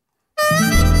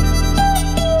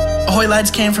 Ahoy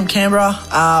lads, Cam from Canberra.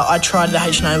 I tried the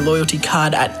H&A loyalty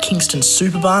card at Kingston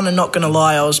Superbarn, and not going to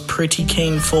lie, I was pretty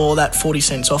keen for that 40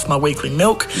 cents off my weekly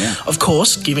milk. Of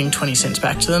course, giving 20 cents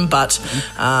back to them, but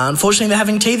unfortunately they're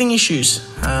having teething issues.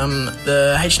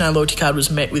 The H&A loyalty card was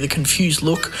met with a confused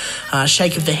look,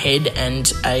 shake of the head,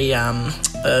 and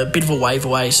a bit of a wave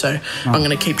away, so I'm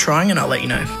going to keep trying and I'll let you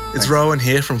know. It's Rowan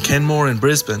here from Kenmore in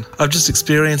Brisbane. I've just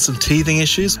experienced some teething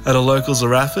issues at a local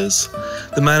Zarafas.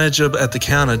 The manager at the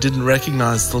counter didn't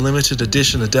recognise the limited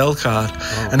edition Adele card,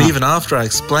 and even after I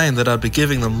explained that I'd be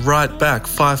giving them right back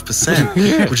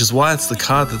 5%, which is why it's the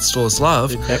card that stores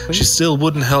love, she still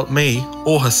wouldn't help me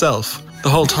or herself. The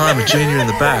whole time, a junior in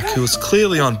the back, who was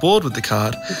clearly on board with the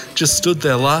card, just stood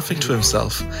there laughing to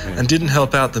himself and didn't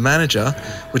help out the manager,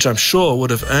 which I'm sure would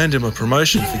have earned him a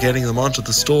promotion for getting them onto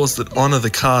the stores that honour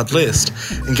the card list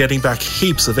and getting back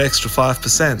heaps of extra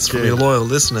 5% from your loyal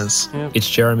listeners. It's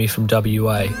Jeremy from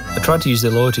WA. I tried to use their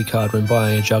loyalty card when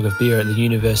buying a jug of beer at the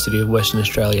University of Western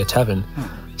Australia Tavern.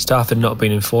 Staff had not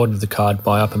been informed of the card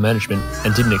by upper management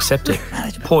and didn't accept it.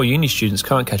 Poor uni students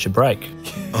can't catch a break.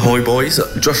 Ahoy boys,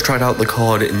 just tried out the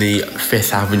card in the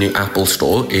 5th Avenue Apple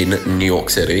store in New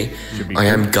York City. I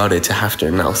am gutted to have to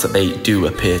announce that they do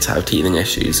appear to have teething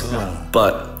issues,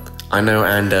 but I know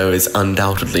Ando is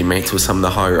undoubtedly mates with some of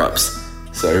the higher ups,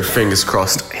 so fingers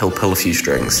crossed he'll pull a few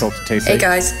strings. Hey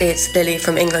guys, it's Lily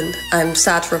from England. I'm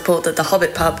sad to report that the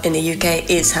Hobbit pub in the UK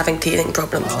is having teething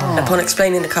problems. Upon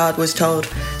explaining the card, was told,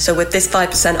 so with this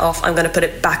 5% off, I'm going to put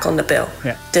it back on the bill,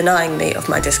 denying me of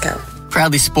my discount.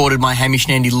 Proudly sported my Hamish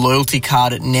and Andy loyalty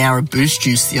card at Nowra Boost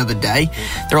Juice the other day.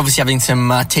 They're obviously having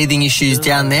some teething issues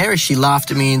down there, as she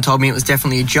laughed at me and told me it was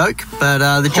definitely a joke.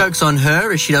 But the joke's on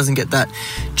her, as she doesn't get that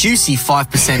juicy 5%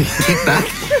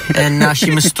 kickback. And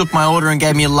she mistook my order and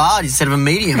gave me a large instead of a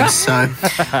medium. So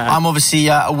I'm obviously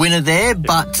a winner there,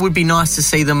 but it would be nice to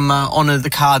see them honour the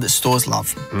card that stores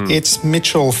love. It's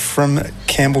Mitchell from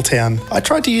Campbelltown. I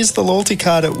tried to use the loyalty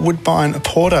card at Woodbine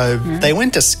Porto. They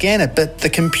went to scan it, but the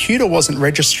computer wasn't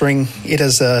registering it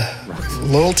as a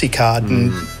loyalty card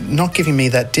and not giving me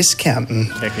that discount. And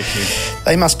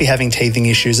they must be having teething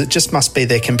issues. It just must be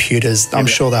their computers. I'm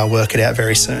sure they'll work it out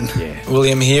very soon.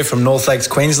 William here from North Lakes,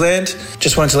 Queensland.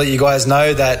 Just wanted to let you guys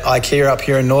know that IKEA up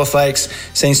here in North Lakes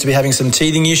seems to be having some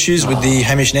teething issues with the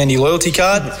Hamish and Andy loyalty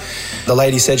card. The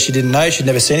lady said she didn't know, she'd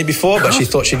never seen it before, but she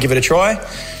thought she'd give it a try.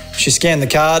 She scanned the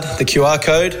card, the QR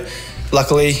code.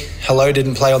 Luckily, hello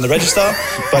didn't play on the register,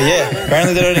 but yeah,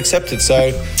 apparently they don't accept it,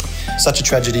 so such a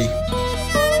tragedy.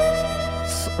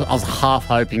 I was half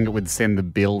hoping it would send the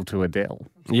bill to Adele.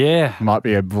 Yeah. Might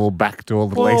be a little backdoor,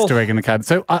 little Easter egg in the card.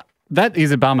 So that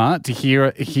is a bummer to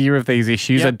hear of these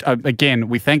issues. Again,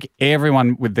 we thank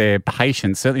everyone with their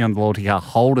patience, certainly on the loyalty card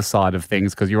holder side of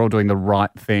things, because you're all doing the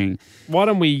right thing. Why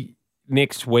don't we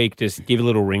next week just give a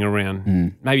little ring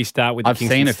around? Maybe start with the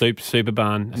Kingston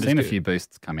Superbarn. I've seen a few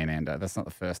boosts come in, Ando. That's not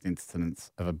the first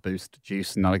instance of a boost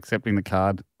juice not accepting the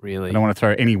card. Really? I don't want to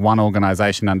throw any one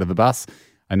organisation under the bus.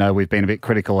 I know we've been a bit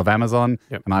critical of Amazon,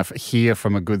 and I hear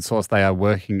from a good source they are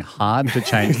working hard to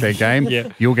change their game.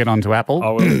 You'll get onto Apple. I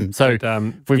will. So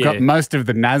we've got most of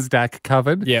the NASDAQ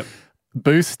covered.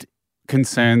 Boost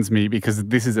concerns me because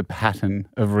this is a pattern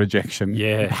of rejection,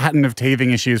 a pattern of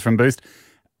teething issues from Boost.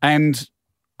 And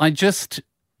I'm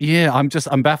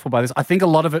baffled by this. I think a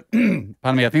lot of it,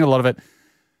 I think a lot of it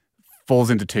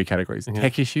falls into two categories,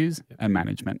 tech issues and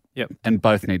management. And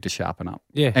both need to sharpen up.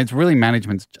 And it's really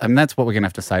management. And that's what we're going to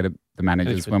have to say to the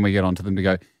managers when we get onto them to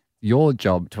go, your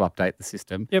job to update the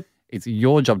system. It's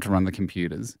your job to run the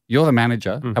computers. You're the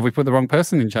manager. Have we put the wrong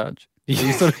person in charge?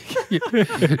 You put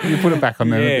it back on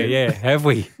them. Have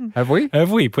we? Have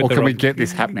we? Put or can we get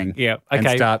this happening?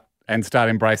 Okay. And start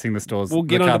embracing the stores. We'll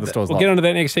get onto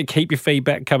that next week. Keep your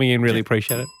feedback coming in. Really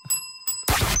appreciate it.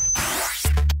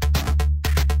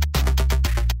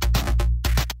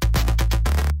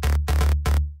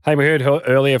 Hey, we heard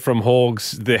earlier from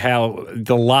Hogs how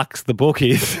deluxe the book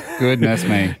is. Goodness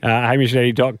me.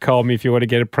 HamishAndy.com if you want to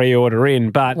get a pre-order in.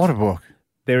 But what a book.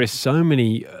 There is so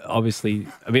many, obviously.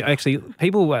 I mean, actually,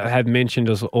 people have mentioned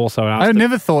us also. I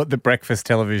never thought that breakfast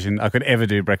television, I could ever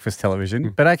do breakfast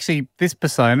television. But actually, this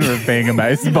persona of being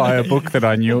amazed by a book that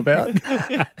I knew about,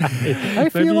 I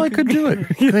feel I could do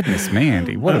it. Goodness me,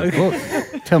 Andy, what a book.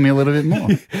 Tell me a little bit more.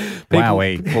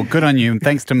 Wowee. Well, good on you. And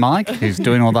thanks to Mike, who's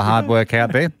doing all the hard work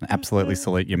out there. Absolutely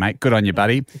salute you, mate. Good on you,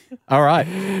 buddy. All right.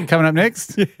 Coming up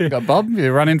next, we've got Bob.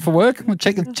 You run in for work. We'll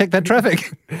check that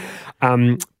traffic.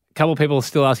 A couple of people are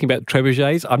still asking about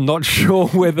trebuchets. I'm not sure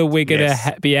whether we're going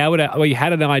to be able to. Well, you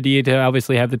had an idea to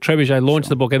obviously have the trebuchet launch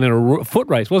the book and then a foot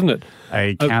race, wasn't it?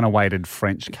 A counterweighted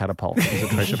French catapult.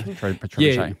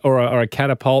 Trebuchet. Or a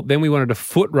catapult. Then we wanted a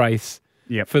foot race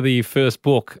for the first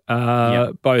book,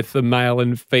 both the male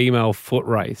and female foot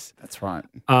race. That's right.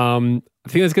 I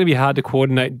think it's going to be hard to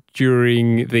coordinate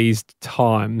during these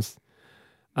times.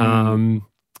 I'd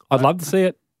love to see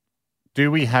it.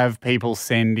 Do we have people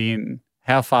send in?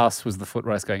 How fast was the foot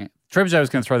race going? Trebuchet was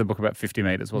going to throw the book about 50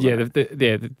 metres, wasn't it?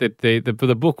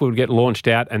 The book would get launched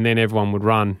out and then everyone would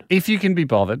run. If you can be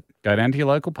bothered, go down to your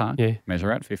local park,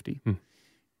 measure out 50.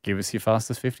 Give us your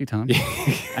fastest 50 times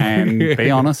and be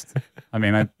honest. I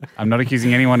mean, I'm not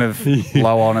accusing anyone of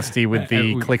low honesty with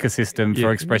the clicker system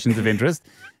for expressions of interest.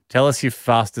 Tell us your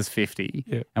fastest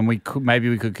 50 and we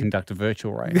could conduct a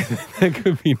virtual race. That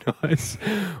could be nice.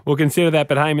 We'll consider that.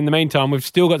 But, hey, in the meantime, we've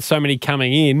still got so many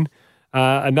coming in.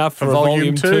 Enough for a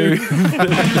volume 2.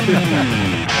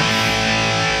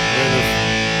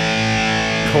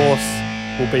 Course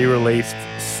will be released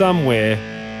somewhere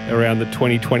around the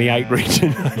 2028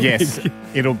 region. Yes,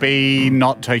 it'll be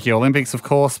not Tokyo Olympics, of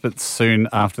course, but soon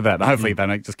after that. Hopefully they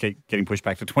don't just keep getting pushed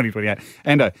back to 2028.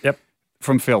 Endo,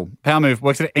 from Phil, Power Move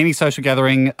works at any social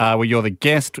gathering where you're the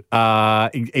guest,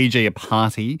 e.g. a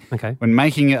party. Okay. When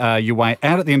making your way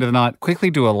out at the end of the night,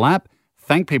 quickly do a lap,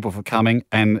 thank people for coming,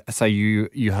 and say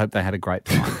you hope they had a great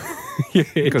time.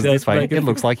 Because this way it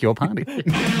looks like your party.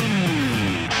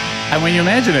 And when you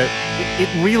imagine it, it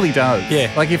really does.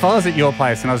 Yeah. Like if I was at your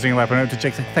place and I was doing a lap and I went to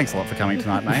check, thanks a lot for coming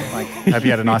tonight, mate. Like, hope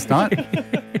you had a nice night.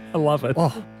 I love it.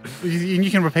 Oh, you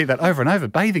can repeat that over and over,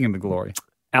 bathing in the glory.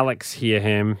 Alex here,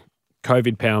 Ham.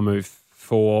 COVID Power Move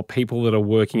for people that are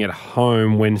working at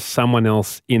home when someone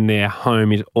else in their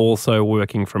home is also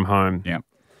working from home. Yeah.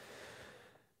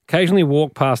 Occasionally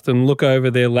walk past and look over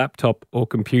their laptop or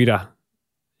computer.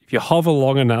 If you hover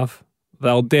long enough,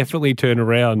 they'll definitely turn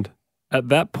around. At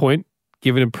that point,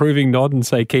 give an approving nod and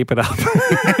say, keep it up.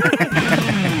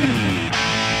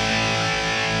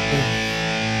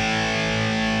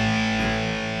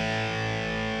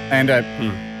 And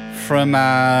from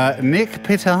Nick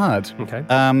Pittard. Okay.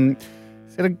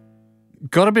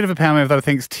 Got a bit of a power move that I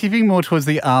think is tipping more towards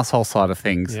the arsehole side of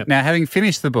things. Yep. Now, having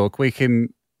finished the book, we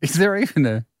can... Is there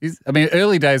even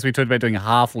early days we talked about doing a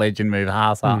half legend move,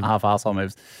 half arsehole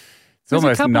moves. It's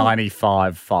almost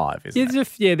 95-5, isn't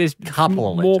it? There's a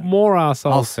couple of more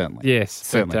arseholes. Oh, certainly. Yes.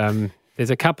 Certainly. But, there's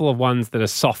a couple of ones that are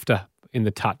softer in the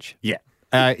touch. Yeah.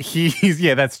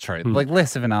 That's true. Like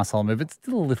less of an arsehole move, but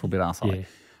still a little bit arsehole.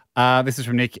 Yeah. This is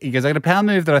from Nick. He goes, I got a power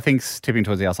move that I think's tipping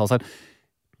towards the arsehole side.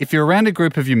 If you're around a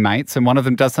group of your mates and one of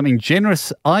them does something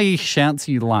generous, i.e. shouts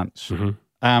you lunch,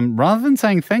 rather than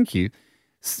saying thank you,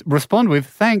 respond with,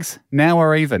 thanks, now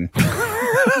we're even.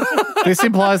 This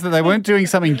implies that they weren't doing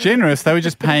something generous, they were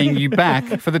just paying you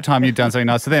back for the time you'd done something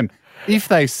nice to them. If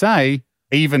they say,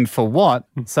 even for what,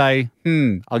 say,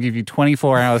 I'll give you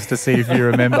 24 hours to see if you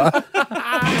remember.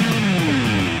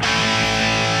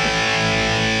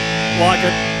 Like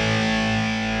it.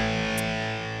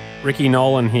 Ricky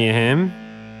Nolan here, Ham.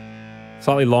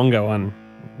 Slightly longer one.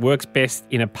 Works best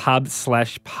in a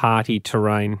pub/party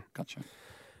terrain. Gotcha.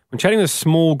 when chatting with a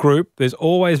small group, there's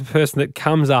always a person that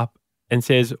comes up and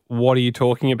says, "What are you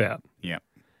talking about?" Yeah.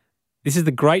 This is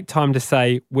the great time to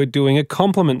say, "We're doing a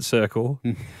compliment circle."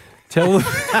 Tell them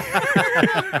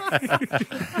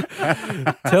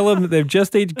that they've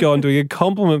just each gone doing a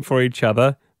compliment for each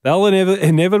other. They'll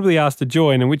inevitably ask to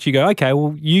join, in which you go, "Okay,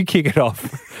 well, you kick it off."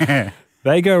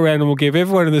 They go around and will give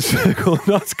everyone in the circle a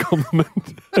nice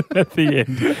compliment. At the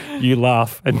end, you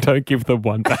laugh and don't give them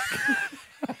one back.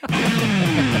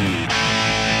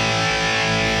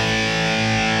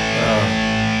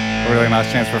 A really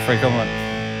nice chance for a free compliment.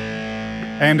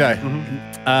 Ando,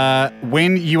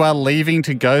 when you are leaving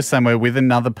to go somewhere with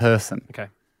another person, okay,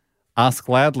 ask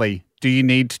loudly, "Do you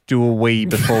need to do a wee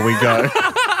before we go?"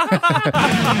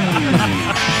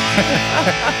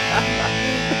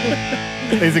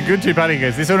 These are good two-party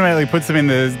goes. This automatically puts them in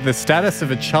the status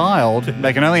of a child.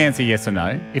 They can only answer yes or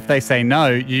no. If they say no,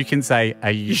 you can say,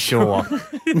 "Are you sure?"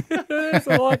 Yes,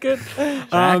 I like it.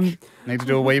 Jack, need to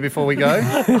do a wee before we go?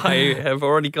 I have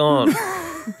already gone.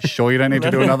 Sure you don't need to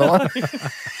do another one?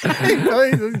 He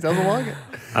doesn't like it.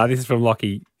 This is from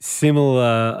Lockie.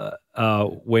 Similar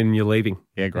when you're leaving.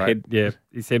 Yeah, great.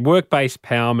 He said, work-based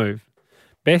power move.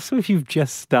 Best if you've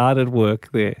just started work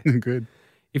there. Good.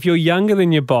 If you're younger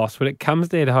than your boss, when it comes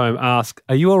to head home, ask,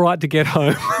 "Are you all right to get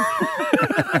home?"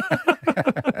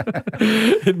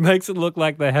 It makes it look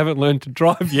like they haven't learned to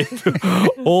drive yet,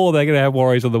 or they're going to have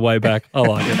worries on the way back. I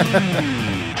like it.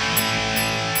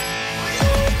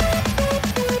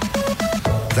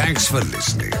 Thanks for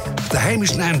listening. The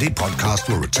Hamish and Andy podcast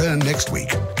will return next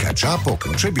week. Catch up or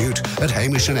contribute at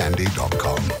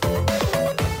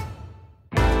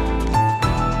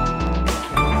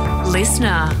hamishandandy.com.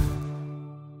 Listener.